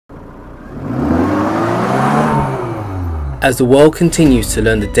As the world continues to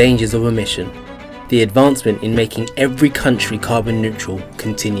learn the dangers of emission, the advancement in making every country carbon neutral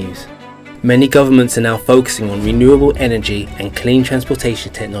continues. Many governments are now focusing on renewable energy and clean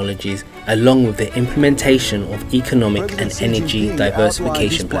transportation technologies, along with the implementation of economic and energy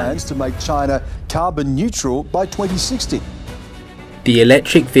diversification plans to make China carbon neutral by 2060. The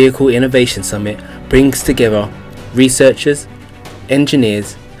Electric Vehicle Innovation Summit brings together researchers,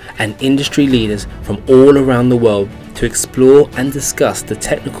 engineers, and industry leaders from all around the world to explore and discuss the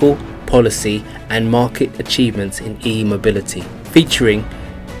technical, policy, and market achievements in e-mobility, featuring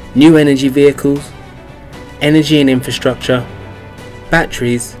new energy vehicles, energy and infrastructure,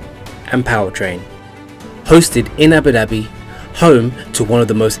 batteries, and powertrain. Hosted in Abu Dhabi, home to one of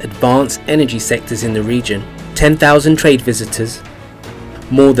the most advanced energy sectors in the region, 10,000 trade visitors,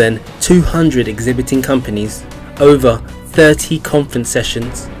 more than 200 exhibiting companies, over 30 conference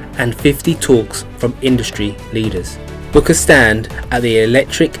sessions, and 50 talks from industry leaders. Book a stand at the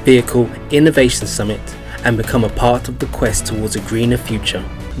Electric Vehicle Innovation Summit and become a part of the quest towards a greener future.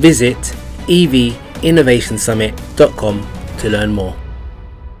 Visit evinnovationsummit.com to learn more.